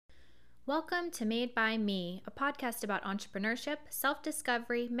Welcome to Made by Me, a podcast about entrepreneurship,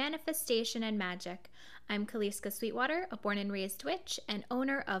 self-discovery, manifestation, and magic. I'm Kaliska Sweetwater, a born and raised witch and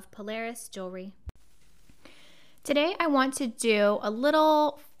owner of Polaris Jewelry. Today I want to do a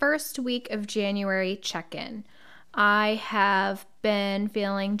little first week of January check-in. I have been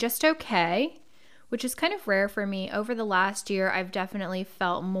feeling just okay, which is kind of rare for me. Over the last year, I've definitely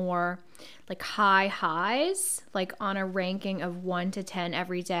felt more like high highs, like on a ranking of 1 to 10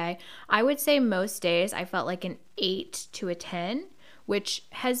 every day. I would say most days I felt like an 8 to a 10, which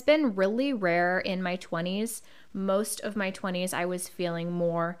has been really rare in my 20s. Most of my 20s, I was feeling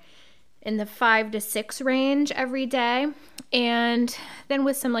more in the 5 to 6 range every day. And then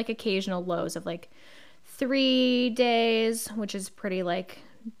with some like occasional lows of like 3 days, which is pretty like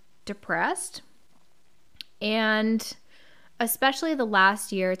depressed. And especially the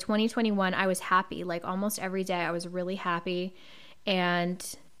last year, 2021, I was happy. Like almost every day, I was really happy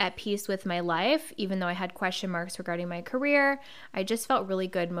and at peace with my life. Even though I had question marks regarding my career, I just felt really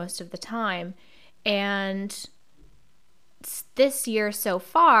good most of the time. And this year so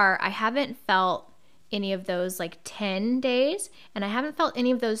far, I haven't felt any of those like 10 days, and I haven't felt any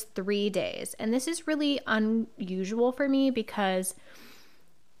of those 3 days. And this is really unusual for me because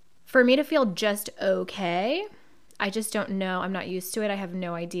for me to feel just okay, I just don't know. I'm not used to it. I have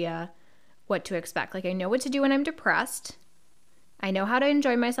no idea what to expect. Like I know what to do when I'm depressed. I know how to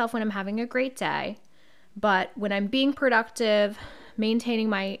enjoy myself when I'm having a great day. But when I'm being productive, maintaining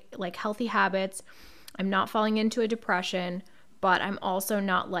my like healthy habits, I'm not falling into a depression, but I'm also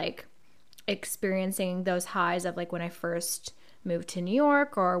not like experiencing those highs of like when I first moved to New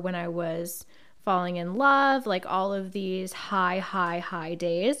York or when I was falling in love, like all of these high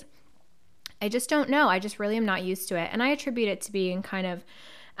days. I just don't know. I just really am not used to it. And I attribute it to being kind of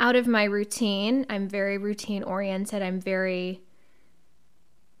out of my routine. I'm very routine oriented. I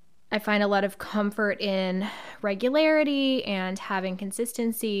find a lot of comfort in regularity and having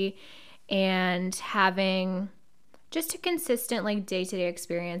consistency and having just a consistent like day-to-day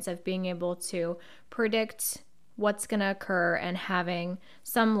experience of being able to predict what's going to occur and having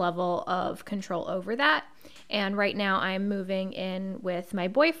some level of control over that. And right now I'm moving in with my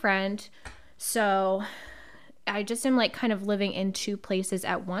boyfriend. So I just am like kind of living in 2 places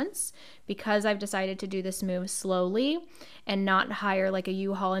at once because I've decided to do this move slowly and not hire like a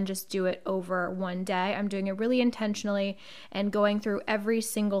U-Haul and just do it over one day. I'm doing it really intentionally and going through every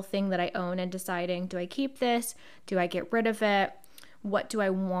single thing that I own and deciding, do I keep this? Do I get rid of it? What do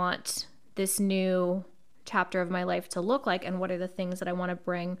I want this new chapter of my life to look like? And what are the things that I want to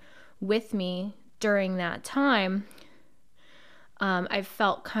bring with me during that time? I've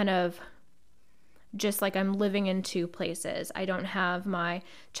felt kind of just like I'm living in 2 places. I don't have my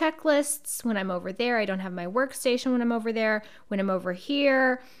checklists when I'm over there. I don't have my workstation when I'm over there. When I'm over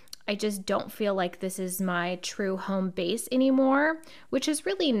here, I just don't feel like this is my true home base anymore, which is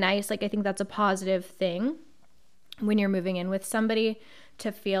really nice. Like I think that's a positive thing when you're moving in with somebody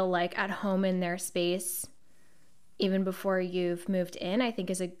to feel like at home in their space even before you've moved in, I think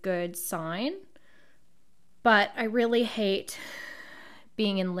is a good sign. But I really hate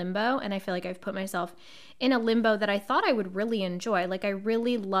being in limbo, and I feel like I've put myself in a limbo that I thought I would really enjoy. Like I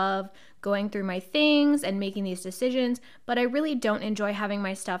really love going through my things and making these decisions, but I really don't enjoy having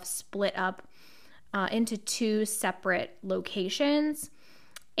my stuff split up into 2 separate locations.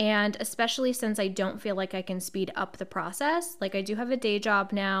 And especially since I don't feel like I can speed up the process. Like I do have a day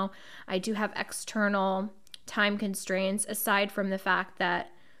job now. I do have external time constraints aside from the fact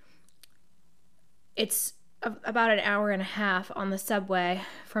that it's about an hour and a half on the subway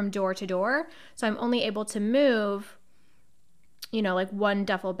from door to door. So I'm only able to move, like 1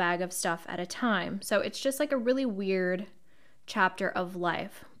 duffel bag of stuff at a time. So it's just like a really weird chapter of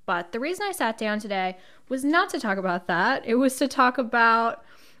life. But the reason I sat down today was not to talk about that. It was to talk about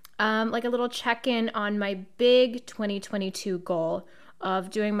like a little check-in on my big 2022 goal of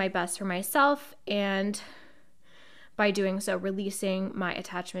doing my best for myself and by doing so, releasing my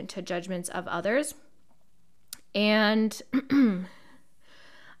attachment to judgments of others. And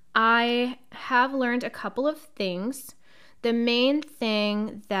I have learned a couple of things. The main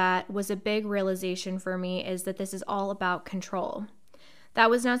thing that was a big realization for me is that this is all about control. That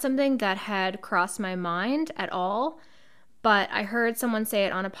was not something that had crossed my mind at all, but I heard someone say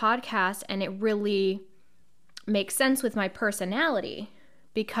it on a podcast and it really makes sense with my personality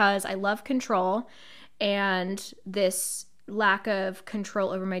because I love control, and this lack of control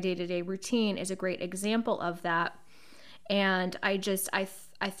over my day-to-day routine is a great example of that. And I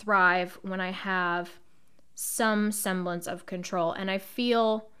thrive when I have some semblance of control, and I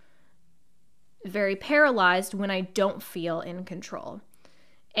feel very paralyzed when I don't feel in control.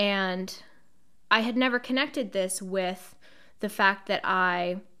 And I had never connected this with the fact that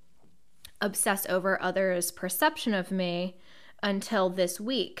I obsess over others' perception of me until this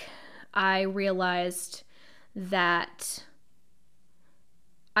week. I realized that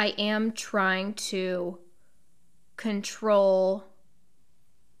I am trying to control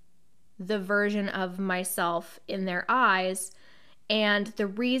the version of myself in their eyes. And the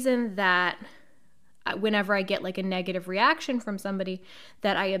reason that whenever I get like a negative reaction from somebody,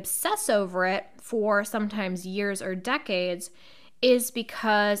 that I obsess over it for sometimes years or decades is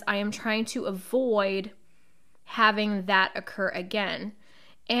because I am trying to avoid having that occur again.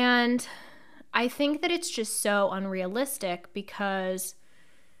 And I think that it's just so unrealistic because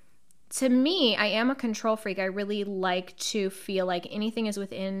to me, I am a control freak. I really like to feel like anything is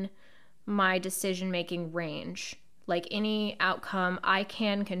within my decision-making range. Like any outcome I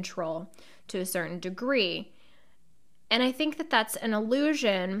can control to a certain degree. And I think that that's an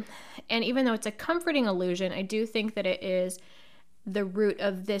illusion. And even though it's a comforting illusion, I do think that it is the root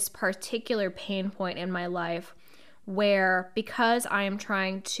of this particular pain point in my life where, because I am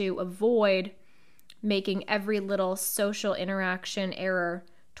trying to avoid making every little social interaction error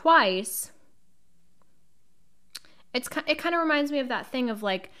twice, it kind of reminds me of that thing of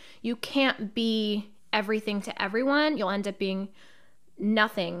like, you can't be everything to everyone. You'll end up being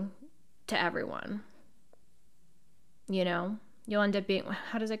nothing to everyone. You know, you'll end up being,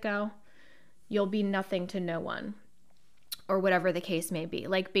 how does it go? You'll be nothing to no one, or whatever the case may be.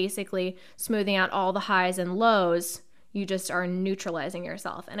 Like basically smoothing out all the highs and lows, you just are neutralizing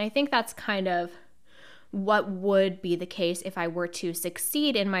yourself. And I think that's kind of what would be the case if I were to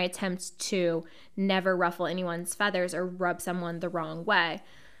succeed in my attempts to never ruffle anyone's feathers or rub someone the wrong way.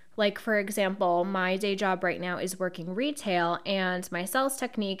 Like, for example, my day job right now is working retail, and my sales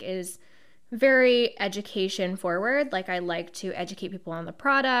technique is very education forward. Like, I like to educate people on the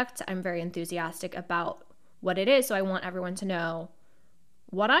product. I'm very enthusiastic about what it is, so I want everyone to know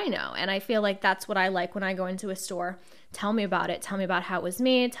what I know. And I feel like that's what I like when I go into a store. Tell me about it. Tell me about how it was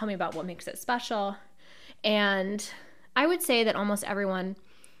made. Tell me about what makes it special. And I would say that almost everyone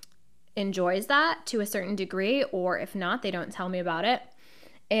enjoys that to a certain degree, or if not, they don't tell me about it.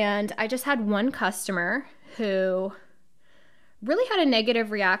 And I just had one customer who really had a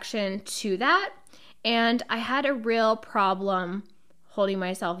negative reaction to that. And I had a real problem holding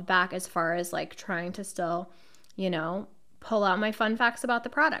myself back as far as like trying to still, pull out my fun facts about the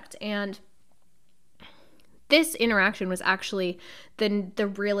product. And this interaction was actually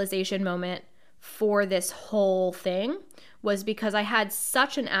the realization moment for this whole thing, was because I had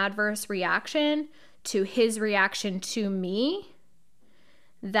such an adverse reaction to his reaction to me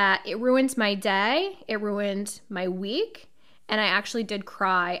that it ruined my day, it ruined my week, and I actually did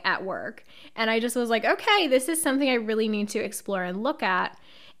cry at work. And I just was like, okay, this is something I really need to explore and look at.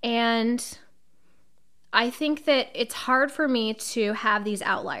 And I think that it's hard for me to have these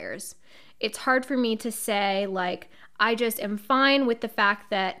outliers. It's hard for me to say, like, I just am fine with the fact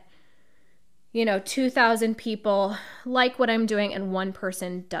that 2,000 people like what I'm doing and one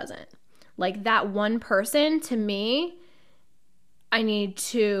person doesn't. Like, that one person, to me, I need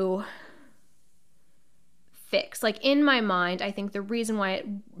to fix. Like, in my mind, I think the reason why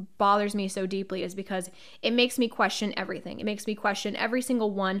it bothers me so deeply is because it makes me question everything. It makes me question every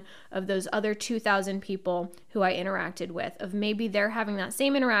single one of those other 2,000 people who I interacted with, of maybe they're having that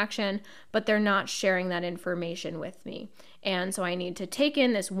same interaction, but they're not sharing that information with me. And so I need to take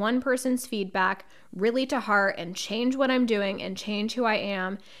in this one person's feedback really to heart and change what I'm doing and change who I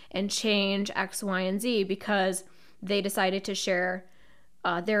am and change X, Y, and Z because they decided to share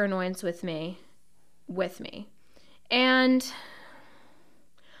their annoyance with me. And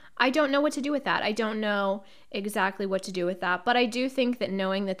I don't know what to do with that. I don't know exactly what to do with that. But I do think that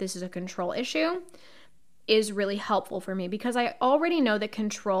knowing that this is a control issue is really helpful for me because I already know that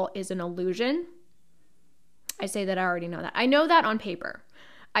control is an illusion. I say that I already know that. I know that on paper.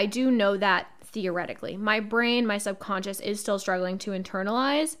 I do know that theoretically. My brain, my subconscious is still struggling to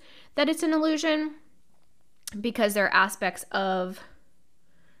internalize that it's an illusion because there are aspects of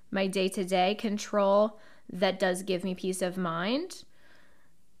my day-to-day control that does give me peace of mind.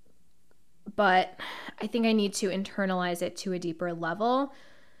 But I think I need to internalize it to a deeper level.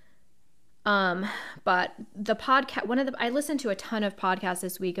 But the podcast, I listened to a ton of podcasts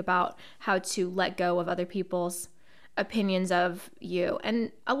this week about how to let go of other people's opinions of you.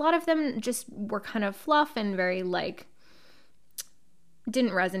 And a lot of them just were kind of fluff and very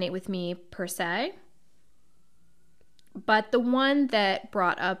didn't resonate with me per se. But the one that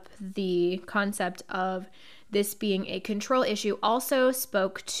brought up the concept of this being a control issue also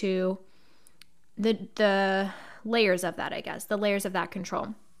spoke to the layers of that, I guess, the layers of that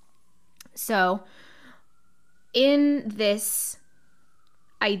control. So in this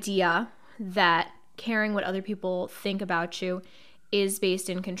idea that caring what other people think about you is based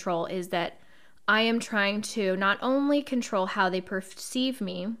in control, is that I am trying to not only control how they perceive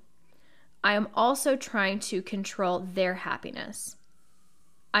me, I am also trying to control their happiness.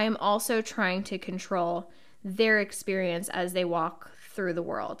 I am also trying to control their experience as they walk through the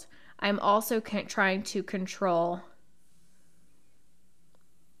world. I'm also trying to control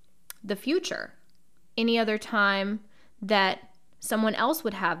the future. Any other time that someone else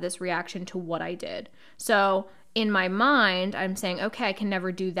would have this reaction to what I did. So in my mind, I'm saying, okay, I can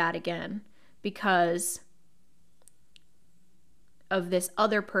never do that again because of this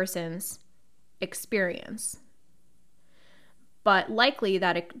other person's experience. But likely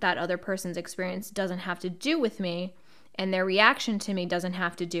that other person's experience doesn't have to do with me, and their reaction to me doesn't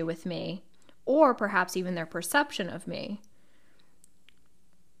have to do with me, or perhaps even their perception of me.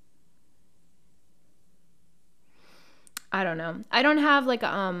 I don't know. I don't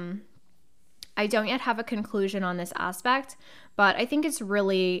yet have a conclusion on this aspect, but I think it's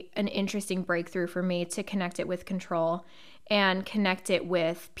really an interesting breakthrough for me to connect it with control and connect it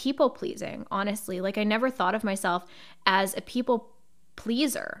with people pleasing, honestly. Like, I never thought of myself as a people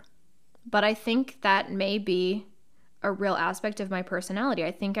pleaser, but I think that may be a real aspect of my personality.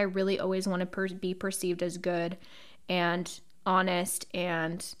 I think I really always want to be perceived as good and honest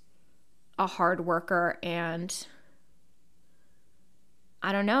and a hard worker and,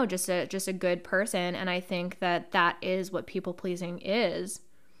 I don't know, just a good person. And I think that is what people pleasing is.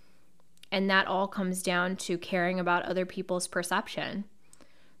 And that all comes down to caring about other people's perception.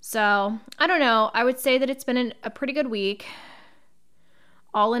 So, I don't know. I would say that it's been a pretty good week.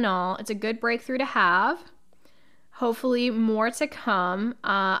 All in all, it's a good breakthrough to have. Hopefully more to come.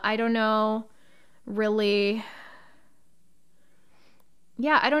 I don't know really.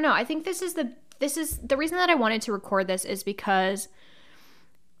 Yeah, I don't know. I think this is the reason that I wanted to record this is because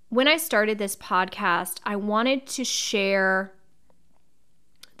when I started this podcast, I wanted to share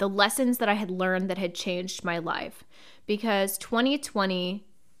the lessons that I had learned that had changed my life, because 2020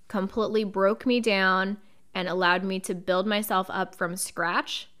 completely broke me down and allowed me to build myself up from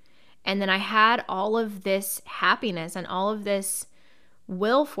scratch. And then I had all of this happiness and all of this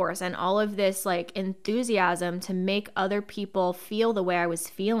will force and all of this like enthusiasm to make other people feel the way I was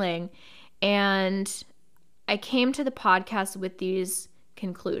feeling. And I came to the podcast with these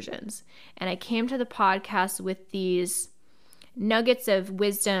conclusions, and I came to the podcast with these nuggets of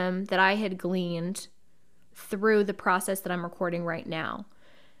wisdom that I had gleaned through the process that I'm recording right now.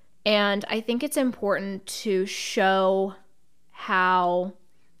 And I think it's important to show how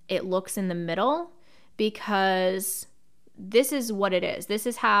it looks in the middle, because this is what it is. This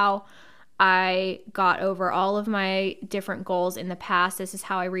is how I got over all of my different goals in the past. This is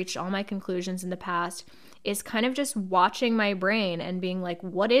how I reached all my conclusions in the past, is kind of just watching my brain and being like,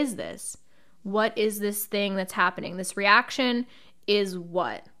 what is this? What is this thing that's happening? This reaction is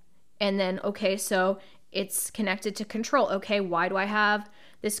what? And then, okay, so it's connected to control. Okay, why do I have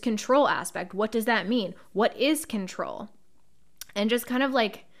this control aspect? What does that mean? What is control? And just kind of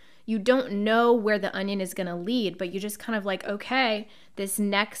like, you don't know where the onion is going to lead, but you just kind of like, okay, this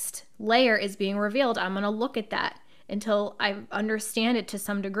next layer is being revealed. I'm going to look at that until I understand it to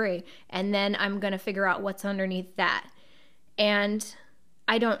some degree. And then I'm going to figure out what's underneath that. And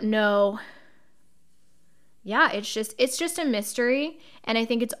I don't know. Yeah, it's just a mystery. And I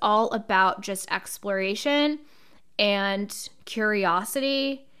think it's all about just exploration and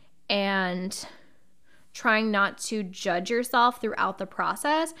curiosity and trying not to judge yourself throughout the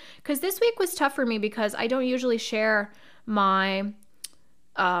process. Because this week was tough for me because I don't usually share my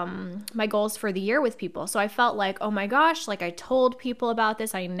my goals for the year with people. So I felt like, oh my gosh, like I told people about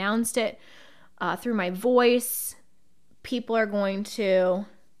this. I announced it through my voice. People are going to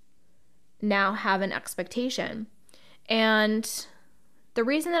now have an expectation. And the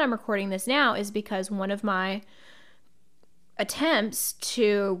reason that I'm recording this now is because one of my attempts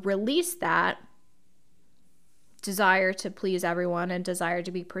to release that desire to please everyone and desire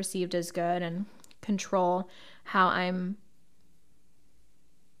to be perceived as good and control how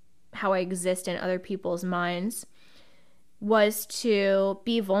I exist in other people's minds was to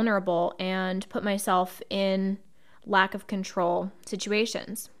be vulnerable and put myself in lack of control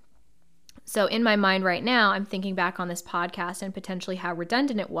situations. So in my mind right now, I'm thinking back on this podcast and potentially how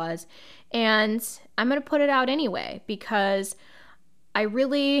redundant it was. And I'm going to put it out anyway, because I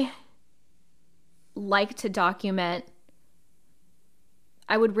really like to document.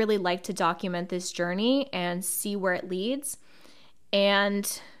 I would really like to document this journey and see where it leads.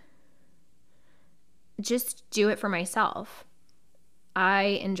 And just do it for myself. I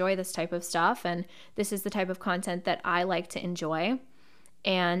enjoy this type of stuff, and this is the type of content that I like to enjoy.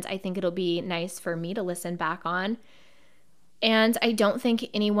 And I think it'll be nice for me to listen back on. And I don't think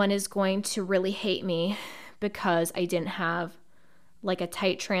anyone is going to really hate me because I didn't have like a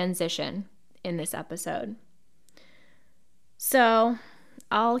tight transition in this episode. So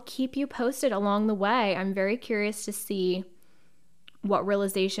I'll keep you posted along the way. I'm very curious to see what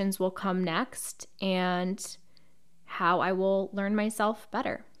realizations will come next and how I will learn myself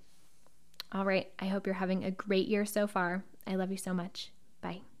better. All right. I hope you're having a great year so far. I love you so much.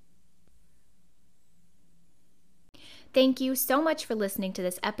 Bye. Thank you so much for listening to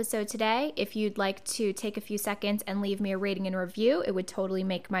this episode today. If you'd like to take a few seconds and leave me a rating and review, it would totally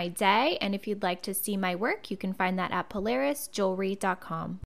make my day. And if you'd like to see my work, you can find that at polarisjewelry.com.